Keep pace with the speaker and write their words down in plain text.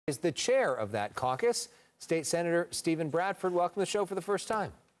is the chair of that caucus. State Senator Steve Bradford, welcome to the show for the first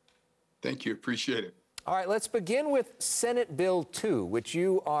time. Thank you. Appreciate it. All right, let's begin with Senate Bill 2, which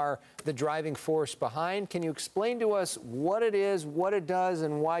you are the driving force behind. Can you explain to us what it is, what it does,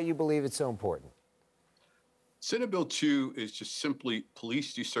 and why you believe it's so important? Senate Bill 2 is just simply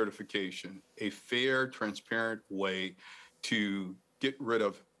police decertification, a fair, transparent way to get rid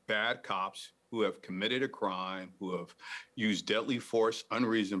of bad cops who have committed a crime, who have used deadly force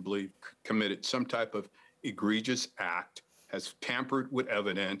unreasonably, committed some type of egregious act, has tampered with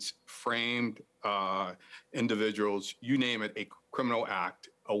evidence, framed individuals, you name it, a criminal act,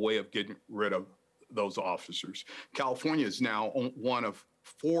 a way of getting rid of those officers. California is now one of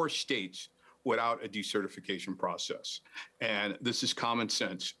 4 states without a decertification process. And this is common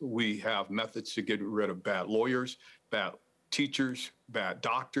sense. We have methods to get rid of bad lawyers, bad teachers, bad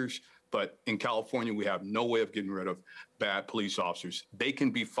doctors, but in California, we have no way of getting rid of bad police officers. They can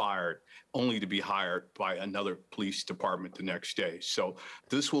be fired only to be hired by another police department the next day. So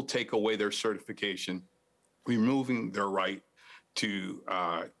this will take away their certification, removing their right to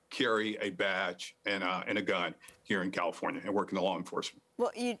carry a badge and a gun here in California and work in the law enforcement.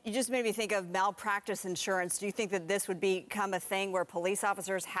 Well, you just made me think of malpractice insurance. Do you think that this would become a thing where police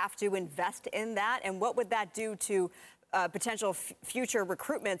officers have to invest in that? And what would that do to potential future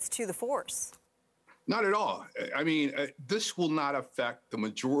recruitments to the force? Not at all. I mean, this will not affect the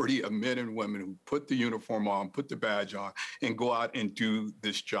majority of men and women who put the uniform on, put the badge on, and go out and do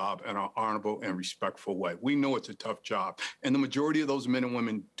this job in an honorable and respectful way. We know it's a tough job, and the majority of those men and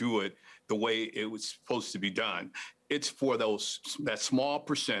women do it the way it was supposed to be done. It's for that small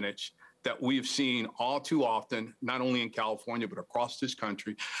percentage that we've seen all too often, not only in California, but across this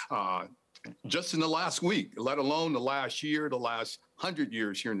country, just in the last week, let alone the last year, the last 100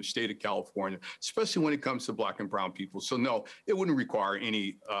 years here in the state of California, especially when it comes to Black and brown people. So no, it wouldn't require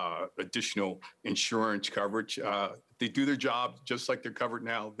any additional insurance coverage. If they do their job just like they're covered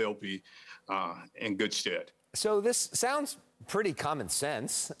now, they'll be in good stead. So this sounds pretty common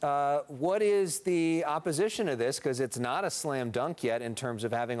sense. What is the opposition to this? Because it's not a slam dunk yet in terms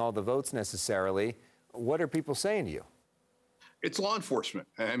of having all the votes necessarily. What are people saying to you? It's law enforcement.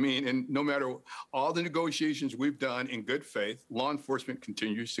 I mean, and no matter all the negotiations we've done in good faith, law enforcement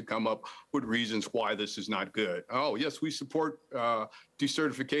continues to come up with reasons why this is not good. Oh, yes, we support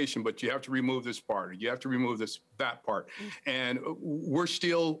decertification, but you have to remove this part, or you have to remove that part. And we're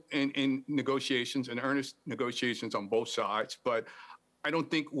still in negotiations, in earnest negotiations on both sides, but I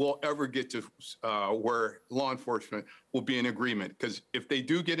don't think we'll ever get to where law enforcement will be in agreement, because if they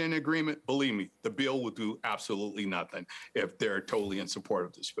do get in agreement, believe me, the bill will do absolutely nothing if they're totally in support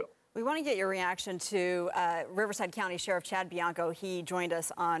of this bill. We want to get your reaction to Riverside County Sheriff Chad Bianco. He joined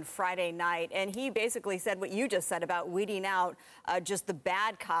us on Friday night, and he basically said what you just said about weeding out just the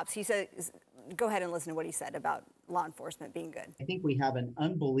bad cops. He said, go ahead and listen to what he said about law enforcement being good. I think we have an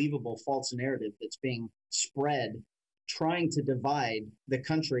unbelievable false narrative that's being spread trying to divide the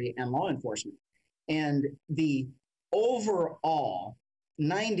country and law enforcement. And the overall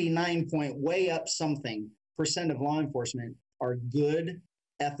 99 point way up something % of law enforcement are good,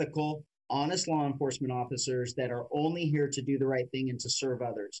 ethical, honest law enforcement officers that are only here to do the right thing and to serve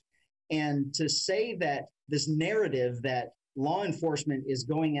others. And to say that this narrative that law enforcement is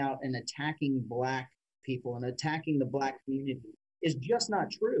going out and attacking Black people and attacking the Black community is just not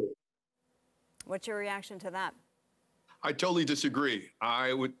true. What's your reaction to that? I totally disagree.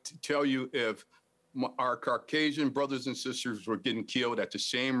 I would tell you, if our Caucasian brothers and sisters were getting killed at the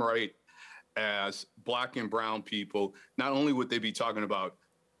same rate as Black and brown people, not only would they be talking about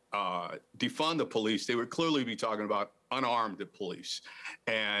defund the police, they would clearly be talking about unarm the police.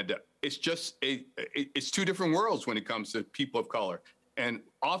 And it's just it's 2 different worlds when it comes to people of color. And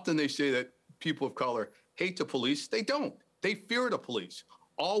often they say that people of color hate the police. They don't. They fear the police.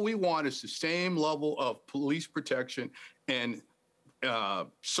 All we want is the same level of police protection and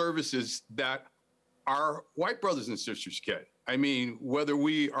services that our white brothers and sisters get. I mean, whether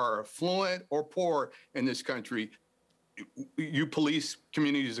we are affluent or poor in this country, you police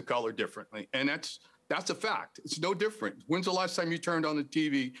communities of color differently. And that's a fact. It's no different. When's the last time you turned on the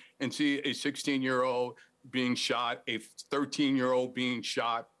TV and see a 16-year-old being shot, a 13-year-old being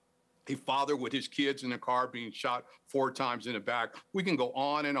shot, a father with his kids in the car being shot 4 times in the back? We can go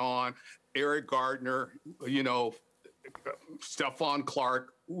on and on. Eric Gardner, you know, Stephon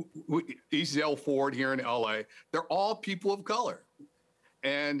Clark, Ezell Ford here in LA. They're all people of color.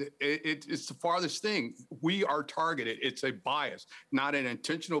 And it's the farthest thing. We are targeted. It's a bias, not an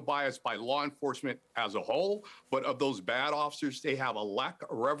intentional bias by law enforcement as a whole, but of those bad officers. They have a lack of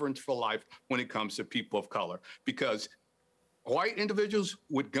reverence for life when it comes to people of color, because white individuals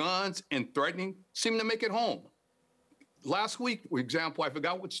with guns and threatening seem to make it home. Last week, for example, I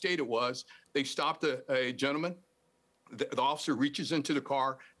forgot what state it was, they stopped a gentleman. The officer reaches into the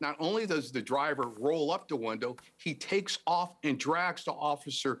car. Not only does the driver roll up the window, he takes off and drags the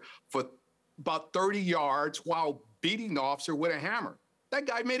officer for about 30 yards while beating the officer with a hammer. That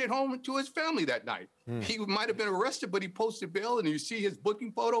guy made it home to his family that night. He might have been arrested, but he posted bail, and you see his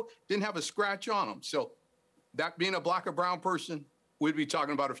booking photo, didn't have a scratch on him. So that being a black or brown person, we'd be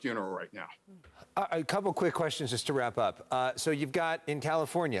talking about a funeral right now. A couple quick questions just to wrap up. So you've got in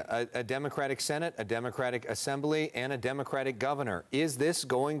California a Democratic Senate, a Democratic Assembly, and a Democratic governor. Is this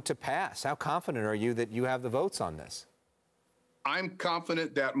going to pass? How confident are you that you have the votes on this? I'm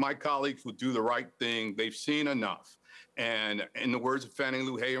confident that my colleagues will do the right thing. They've seen enough. And in the words of Fannie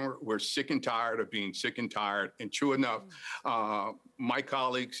Lou Hamer, we're sick and tired of being sick and tired. And true enough, my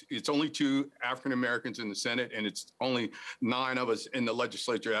colleagues, it's only 2 African Americans in the Senate, and it's only 9 of us in the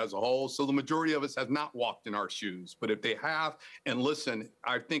legislature as a whole. So the majority of us have not walked in our shoes. But if they have and listen,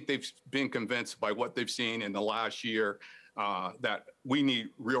 I think they've been convinced by what they've seen in the last year that we need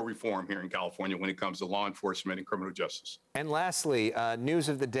real reform here in California when it comes to law enforcement and criminal justice. And lastly, news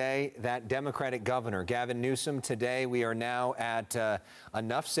of the day, that Democratic governor, Gavin Newsom, today we are now at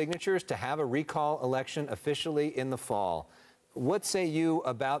enough signatures to have a recall election officially in the fall. What say you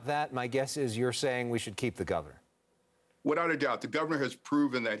about that? My guess is you're saying we should keep the governor. Without a doubt, the governor has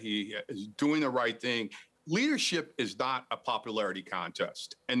proven that he is doing the right thing. Leadership is not a popularity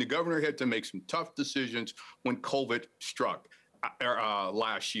contest. And the governor had to make some tough decisions when COVID struck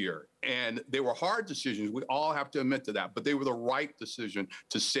last year. And they were hard decisions. We all have to admit to that. But they were the right decision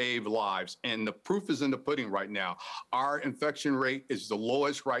to save lives. And the proof is in the pudding right now. Our infection rate is the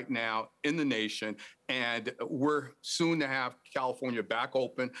lowest right now in the nation. And we're soon to have California back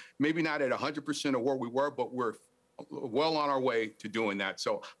open. Maybe not at 100% of where we were, but we're well on our way to doing that.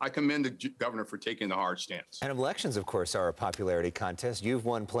 So I commend the governor for taking the hard stance. And elections, of course, are a popularity contest. You've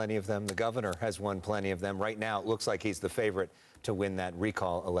won plenty of them. The governor has won plenty of them. Right now, it looks like he's the favorite to win that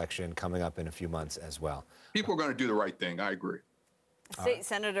recall election coming up in a few months as well. People are going to do the right thing. I agree.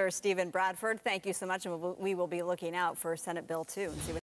 Senator Steve Bradford, thank you so much. And we will be looking out for Senate Bill 2 and see what